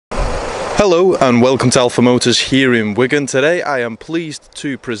Hello and welcome to Alpha Motors here in Wigan. Today I am pleased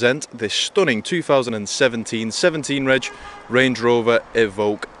to present this stunning 2017 17 Reg Range Rover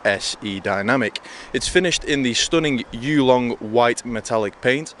Evoque SE Dynamic. It's finished in the stunning U-long white metallic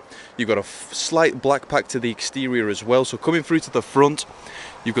paint. You've got a slight black pack to the exterior as well, so coming through to the front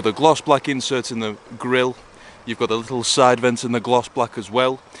you've got the gloss black inserts in the grille. You've got the little side vents in the gloss black as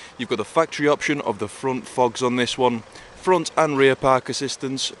well. You've got the factory option of the front fogs on this one, front and rear park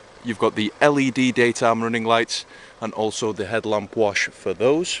assistance. You've got the LED daytime running lights and also the headlamp wash for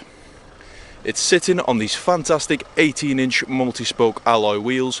those. It's sitting on these fantastic 18-inch multi-spoke alloy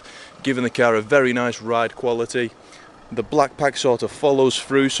wheels, giving the car a very nice ride quality. The black pack sort of follows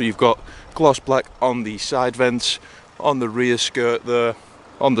through, so you've got gloss black on the side vents, on the rear skirt there,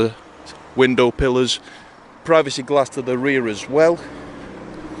 on the window pillars, privacy glass to the rear as well.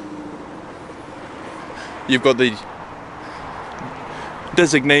 You've got the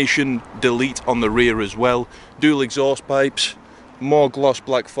designation delete on the rear as well, dual exhaust pipes, more gloss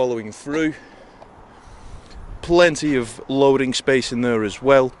black following through, plenty of loading space in there as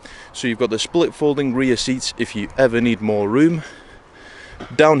well, so you've got the split folding rear seats if you ever need more room.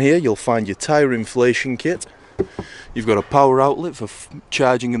 Down here you'll find your tyre inflation kit. You've got a power outlet for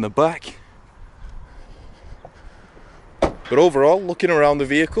charging in the back. But overall, looking around the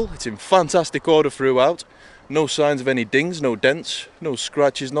vehicle, it's in fantastic order throughout. No signs of any dings, no dents, no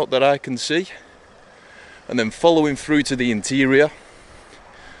scratches, not that I can see. And then following through to the interior,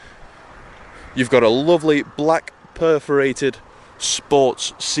 you've got a lovely black perforated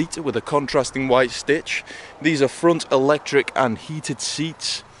sports seat with a contrasting white stitch. These are front electric and heated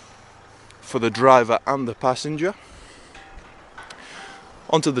seats for the driver and the passenger.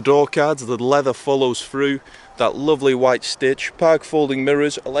 Onto the door cards, the leather follows through, that lovely white stitch, park folding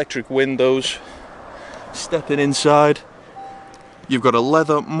mirrors, electric windows. Stepping inside, you've got a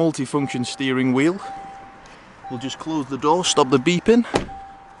leather multifunction steering wheel. We'll just close the door, stop the beeping.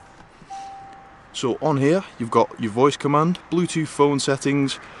 So on here you've got your voice command, Bluetooth phone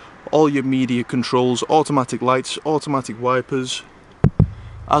settings, all your media controls, automatic lights, automatic wipers.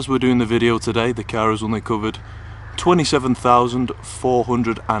 As we're doing the video today, the car has only covered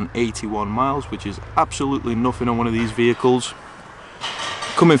 27,481 miles, which is absolutely nothing on one of these vehicles.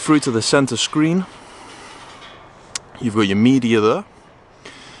 Coming through to the center screen, you've got your media there,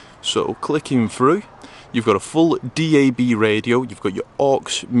 so clicking through, you've got a full DAB radio, you've got your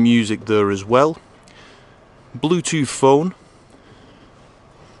aux music there as well, Bluetooth phone,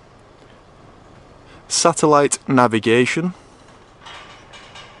 satellite navigation,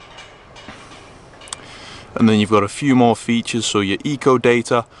 and then you've got a few more features, so your eco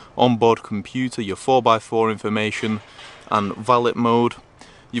data, onboard computer, your 4x4 information and valet mode.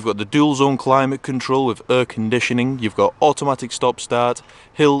 You've got the dual zone climate control with air conditioning. You've got automatic stop start,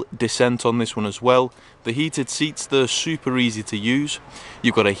 hill descent on this one as well. The heated seats, they're super easy to use.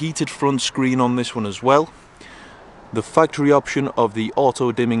 You've got a heated front screen on this one as well. The factory option of the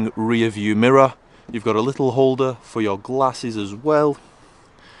auto dimming rear view mirror. You've got a little holder for your glasses as well.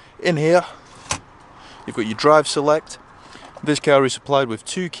 In here you've got your drive select. This car is supplied with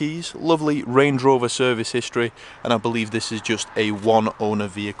 2 keys, lovely Range Rover service history, and I believe this is just a one owner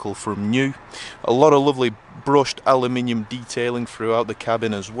vehicle from new. A lot of lovely brushed aluminium detailing throughout the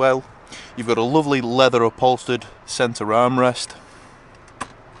cabin as well. You've got a lovely leather upholstered centre armrest.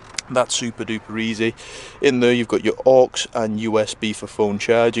 That's super duper easy. In there you've got your aux and USB for phone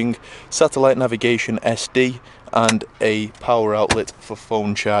charging, satellite navigation SD, and a power outlet for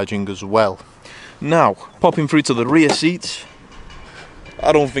phone charging as well. Now, popping through to the rear seats,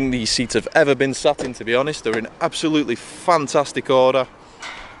 I don't think these seats have ever been sat in, to be honest. They're in absolutely fantastic order.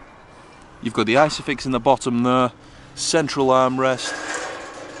 You've got the Isofix in the bottom there, central armrest,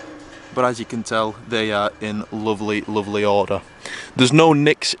 but as you can tell, they are in lovely, lovely order. There's no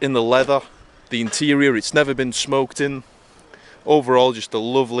nicks in the leather. The interior, it's never been smoked in. Overall, just a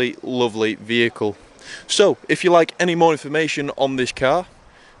lovely, lovely vehicle. So, if you like any more information on this car,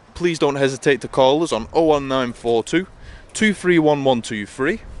 please don't hesitate to call us on 01942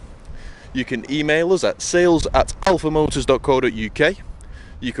 231123. You can email us at sales@alphamotors.co.uk.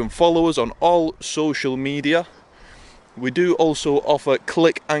 You can follow us on all social media. We do also offer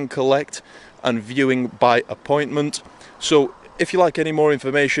click and collect and viewing by appointment. So if you like any more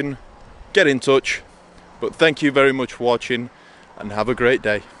information, get in touch. But thank you very much for watching and have a great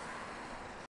day.